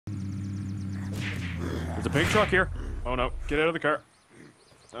There's a pink truck here. Oh no, get out of the car.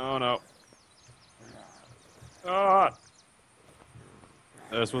 Oh no. Ah!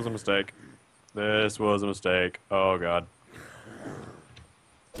 This was a mistake. This was a mistake. Oh god.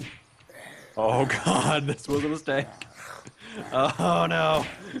 Oh god, this was a mistake. Oh no.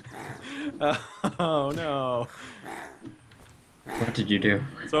 Oh no. What did you do?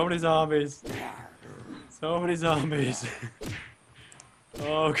 So many zombies. So many zombies.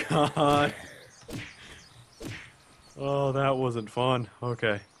 Oh god. Oh, that wasn't fun.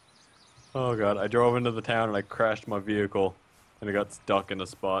 Okay. Oh god, I drove into the town and I crashed my vehicle and it got stuck in a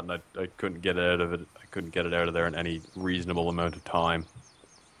spot and I couldn't get it out of it. I couldn't get it out of there in any reasonable amount of time.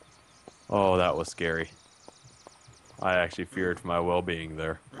 Oh, that was scary. I actually feared for my well-being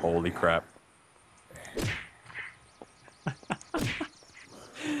there. Holy crap.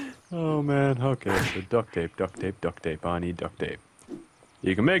 Oh man, okay, so duct tape, duct tape, duct tape. I need duct tape.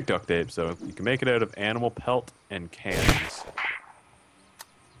 You can make duct tape, so you can make it out of animal pelt and cans.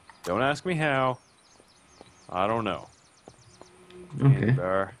 Don't ask me how. I don't know. Candy Okay.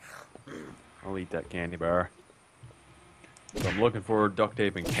 bar. I'll eat that candy bar. So I'm looking for duct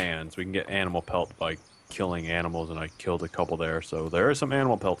tape and cans. We can get animal pelt by killing animals, and I killed a couple there, so there is some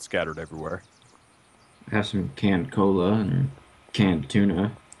animal pelt scattered everywhere. I have some canned cola and canned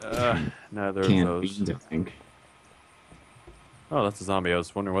tuna, and Neither of canned those. beans, I think. Oh, that's a zombie. I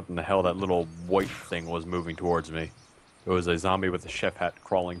was wondering what in the hell that little white thing was moving towards me. It was a zombie with a chef hat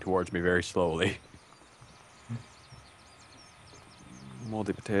crawling towards me very slowly.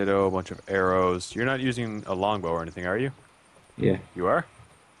 Moldy potato, a bunch of arrows. You're not using a longbow or anything, are you? Yeah, You are?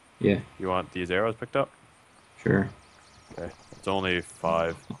 yeah, You want these arrows picked up? sure. Okay. It's only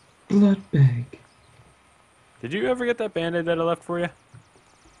 5. Blood bag. Did you ever get that band-aid that I left for you?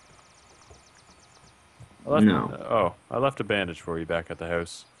 No. I left a bandage for you back at the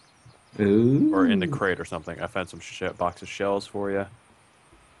house. Ooh. Or in the crate or something. I found some box of shells for you.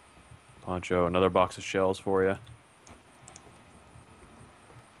 Poncho, another box of shells for you.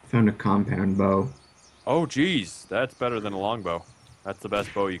 Found a compound bow. Oh, geez. That's better than a longbow. That's the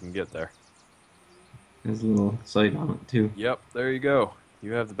best bow you can get there. There's a little sight on it, too. Yep, there you go.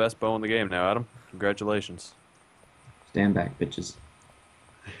 You have the best bow in the game now, Adam. Congratulations. Stand back, bitches.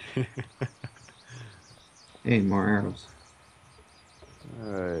 Hey, more arrows.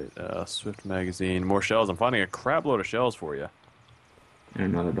 Alright, Swift magazine. More shells. I'm finding a crap load of shells for you.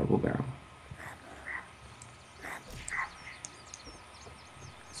 And another double barrel.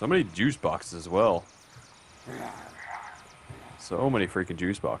 So many juice boxes as well. So many freaking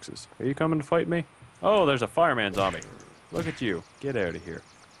juice boxes. Are you coming to fight me? Oh, there's a fireman zombie. Look at you. Get out of here.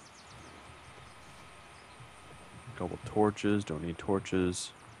 Couple torches. Don't need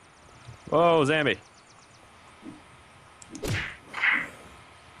torches. Whoa, zombie.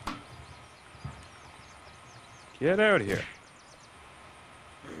 Get out of here.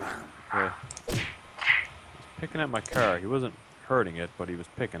 Okay. He's picking at my car. He wasn't hurting it, but he was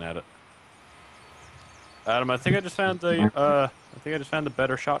picking at it. Adam, I think I just found the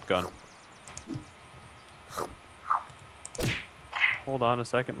better shotgun. Hold on a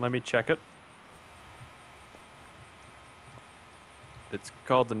second, let me check it. It's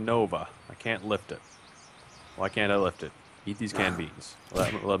called the Nova. I can't lift it. Why can't I lift it? Eat these canned beans.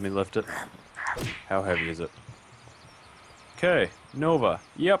 Let me lift it. How heavy is it? Okay, Nova.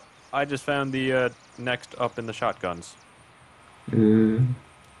 Yep, I just found the next up in the shotguns. Ooh.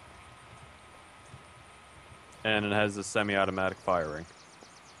 And it has the semi-automatic firing.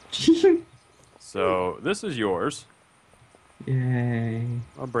 So, this is yours. Yay.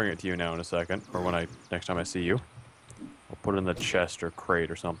 I'll bring it to you now in a second, or when next time I see you. I'll put it in the chest or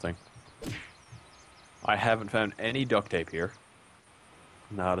crate or something. I haven't found any duct tape here.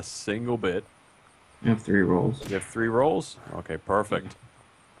 Not a single bit. I have 3 rolls. You have 3 rolls? Okay, perfect.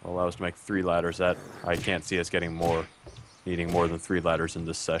 Will allow us to make 3 ladders. That I can't see us needing more than 3 ladders in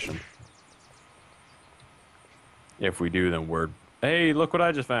this session. If we do, then we're... Hey, look what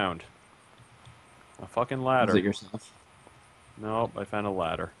I just found. A fucking ladder. Is it yourself? Nope, I found a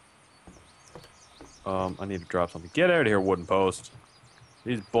ladder. I need to drop something. Get out of here, wooden post.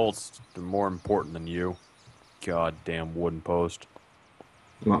 These bolts are more important than you. Goddamn wooden post.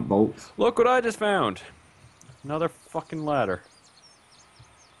 You want bolts? Look what I just found. Another fucking ladder.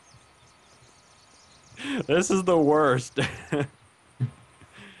 This is the worst. Do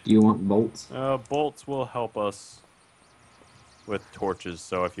you want bolts? Bolts will help us with torches.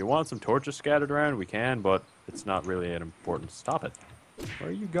 So if you want some torches scattered around, we can, but it's not really an important. Stop it. Where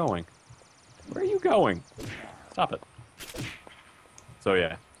are you going? Where are you going? Stop it. So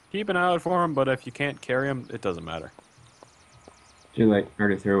yeah, keep an eye out for them, but if you can't carry them, it doesn't matter. Too late. I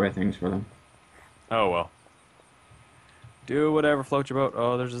already threw away things for them. Oh well. Do whatever floats your boat.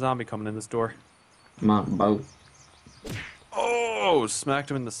 Oh, there's a zombie coming in this door. I'm on a boat. Oh, smacked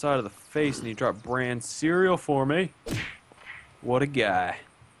him in the side of the face and he dropped bran cereal for me. What a guy.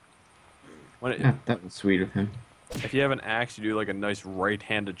 Yeah, that was sweet of him. If you have an axe, you do like a nice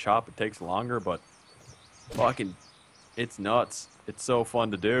right-handed chop. It takes longer, but fucking, it's nuts. It's so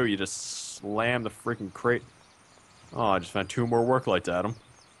fun to do. You just slam the freaking crate. Oh, I just found 2 more work lights at him.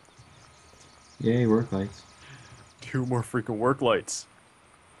 Yay, work lights. 2 more freaking work lights.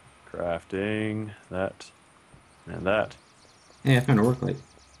 Crafting that and that. Hey, I found a work light.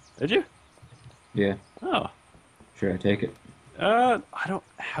 Did you? Yeah, Oh. should I take it? I don't.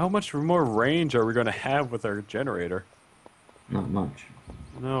 How much more range are we going to have with our generator? Not much.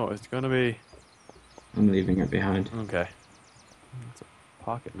 No, it's going to be. I'm leaving it behind. Okay. It's a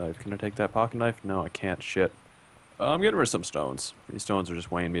pocket knife. Can I take that pocket knife? No, I can't. Shit. I'm getting rid of some stones. These stones are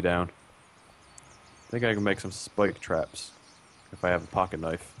just weighing me down. I think I can make some spike traps if I have a pocket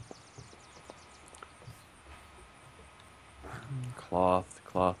knife. Cloth,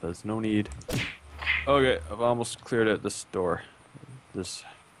 cloth. There's no need. Okay, I've almost cleared out this store. This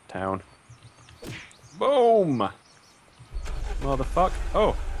town. Boom! Motherfuck.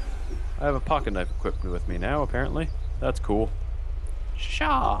 Oh! I have a pocket knife equipped with me now, apparently. That's cool.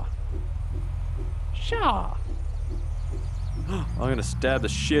 Shaw! Shaw! I'm gonna stab the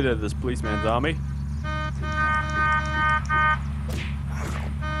shit out of this policeman zombie.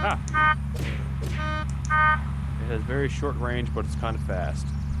 Ah! It has very short range, but it's kind of fast.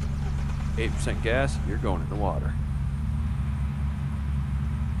 8% gas, you're going in the water.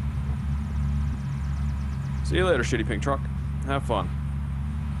 See you later, shitty pink truck. Have fun.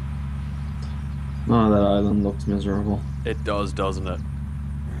 Oh, that island looks miserable. It does, doesn't it?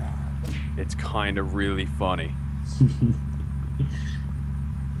 It's kind of really funny.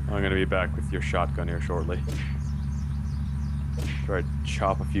 I'm gonna be back with your shotgun here shortly. Try to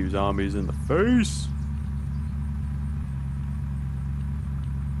chop a few zombies in the face.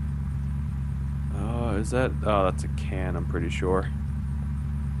 Oh, is that? Oh, that's a can, I'm pretty sure.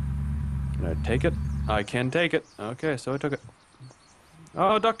 Can I take it? I can take it. Okay, so I took it.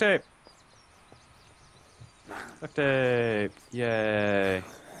 Oh, duct tape! Duct tape! Yay!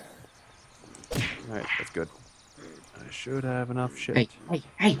 Alright, that's good. I should have enough shit.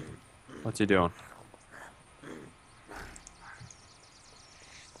 Hey! What's he doing?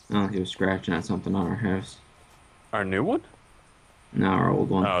 Oh, he was scratching at something on our house. Our new one? No, our old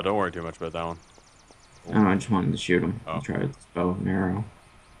one. Oh, don't worry too much about that one. Oh, I just wanted to shoot him. Oh. Try with bow and arrow.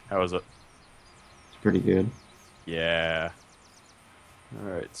 How is it? It's pretty good. Yeah.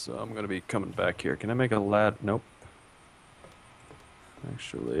 Alright, so I'm gonna be coming back here. Can I make a lad? Nope.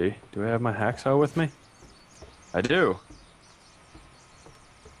 Actually, do I have my hacksaw with me? I do.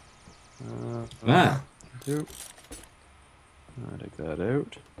 I do. I'll take that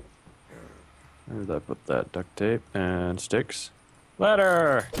out. Where did I put that? Duct tape and sticks.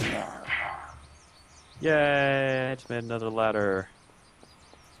 Ladder! Yay! I just made another ladder.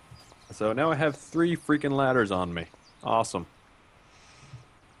 So now I have 3 freaking ladders on me. Awesome.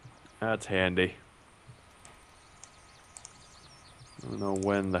 That's handy. I don't know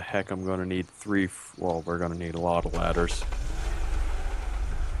when the heck I'm gonna need 3. Well, we're gonna need a lot of ladders.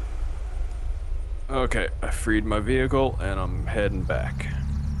 Okay, I freed my vehicle and I'm heading back.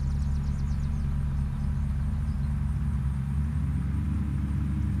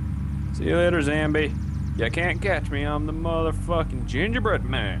 See you later, Zambi. You can't catch me, I'm the motherfucking gingerbread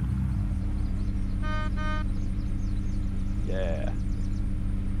man. Yeah.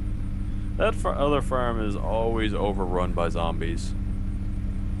 That other farm is always overrun by zombies.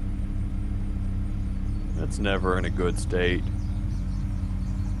 It's never in a good state.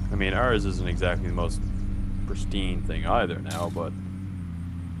 I mean, ours isn't exactly the most pristine thing either now, but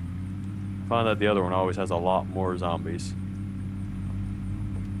I find that the other one always has a lot more zombies.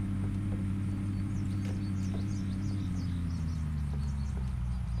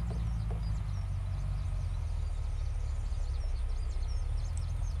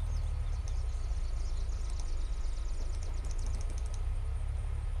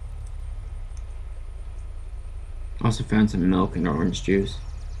 Also found some milk and orange juice.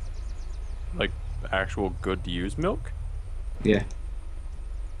 Like, actual good to use milk? Yeah.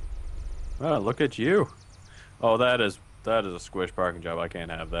 Oh, look at you. Oh, that is a squish parking job. I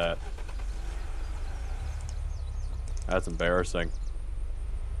can't have that. That's embarrassing.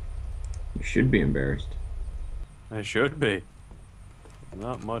 You should be embarrassed. I should be.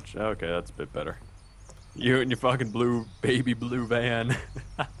 Not much. Okay, that's a bit better. You and your fucking baby blue van.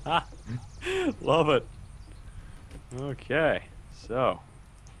 Love it. Okay, so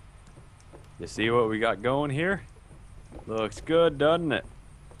You see what we got going here? Looks good, doesn't it?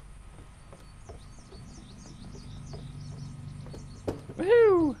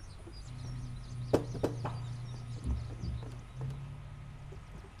 Woohoo!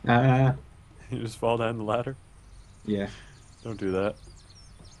 Ah, You just fall down the ladder? yeah. Don't do that.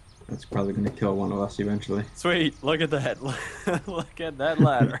 That's probably gonna kill one of us eventually. Sweet, look at that. Look at that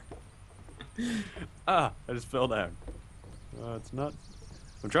ladder. Ah, I just fell down. It's not.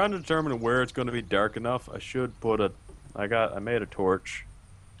 I'm trying to determine where it's going to be dark enough. I should put a. I made a torch.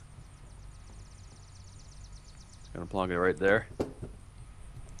 Gonna plug it right there.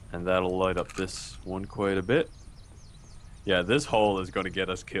 And that'll light up this one quite a bit. Yeah, this hole is going to get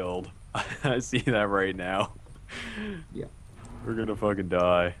us killed. I see that right now. Yeah. We're gonna fucking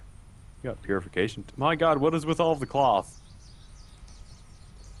die. We got purification. My god, what is with all of the cloth?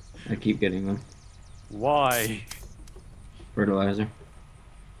 I keep getting them. Why? Fertilizer.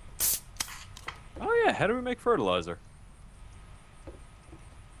 Oh yeah, how do we make fertilizer?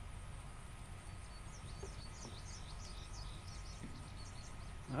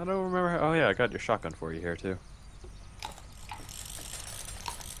 I don't remember. Oh yeah, I got your shotgun for you here too.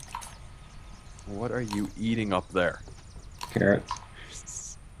 What are you eating up there?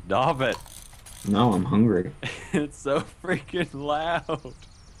 Carrots. Stop it! No, I'm hungry. It's so freaking loud.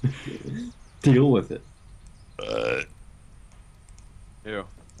 Deal with it. Ew,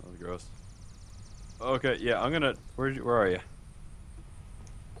 that was gross. Okay, yeah, I'm gonna. Where are you?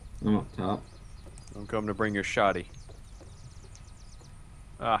 I'm up top. I'm coming to bring your shoddy.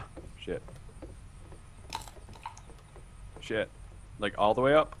 Ah, shit. Shit. Like all the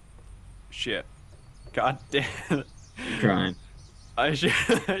way up? Shit. God damn it. Trying. I should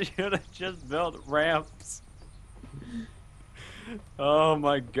have just built ramps. Oh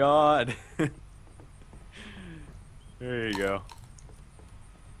my god. There you go.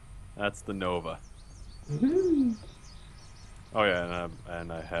 That's the Nova. Oh yeah,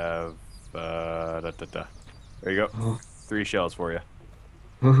 and I have There you go. Oh. 3 shells for you.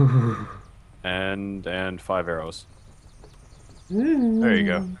 And 5 arrows. There you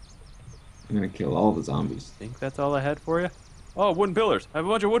go. I'm gonna kill all the zombies. Think that's all I had for you? Oh, wooden pillars. I have a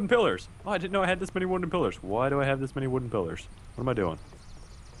bunch of wooden pillars. Oh, I didn't know I had this many wooden pillars. Why do I have this many wooden pillars? What am I doing?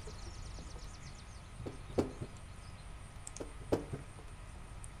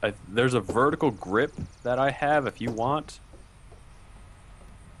 There's a vertical grip that I have if you want.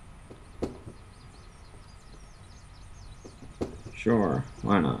 Sure,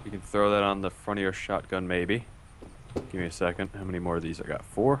 why not? You can throw that on the front of your shotgun maybe. Give me a second. How many more of these I got?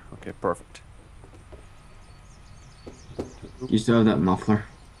 4? Okay, perfect. You still have that muffler?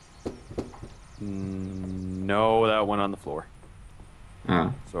 No, that went on the floor.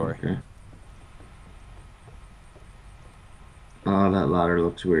 Oh, Sorry. okay. Oh, that ladder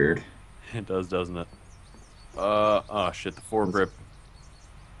looks weird. It does, doesn't it? Oh shit, the foregrip.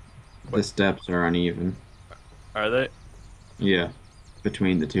 The steps are uneven. Are they? Yeah,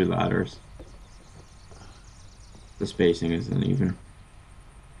 between the 2 ladders. The spacing is uneven.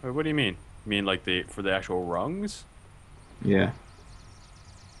 Wait, what do you mean? You mean like for the actual rungs? Yeah.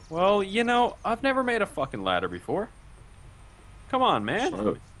 Well, you know, I've never made a fucking ladder before. Come on, man.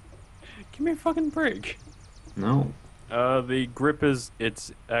 So, Give me a fucking break. no. The grip it's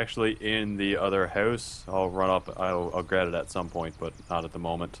actually in the other house. I'll run up, I'll grab it at some point, but not at the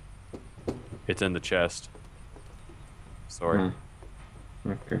moment. It's in the chest. Sorry.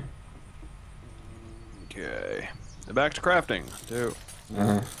 Okay. Okay. Back to crafting, too.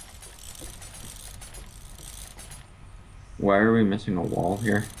 Why are we missing a wall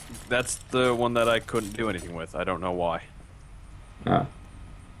here? That's the one that I couldn't do anything with. I don't know why. I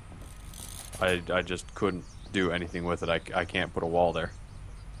just couldn't do anything with it. I can't put a wall there.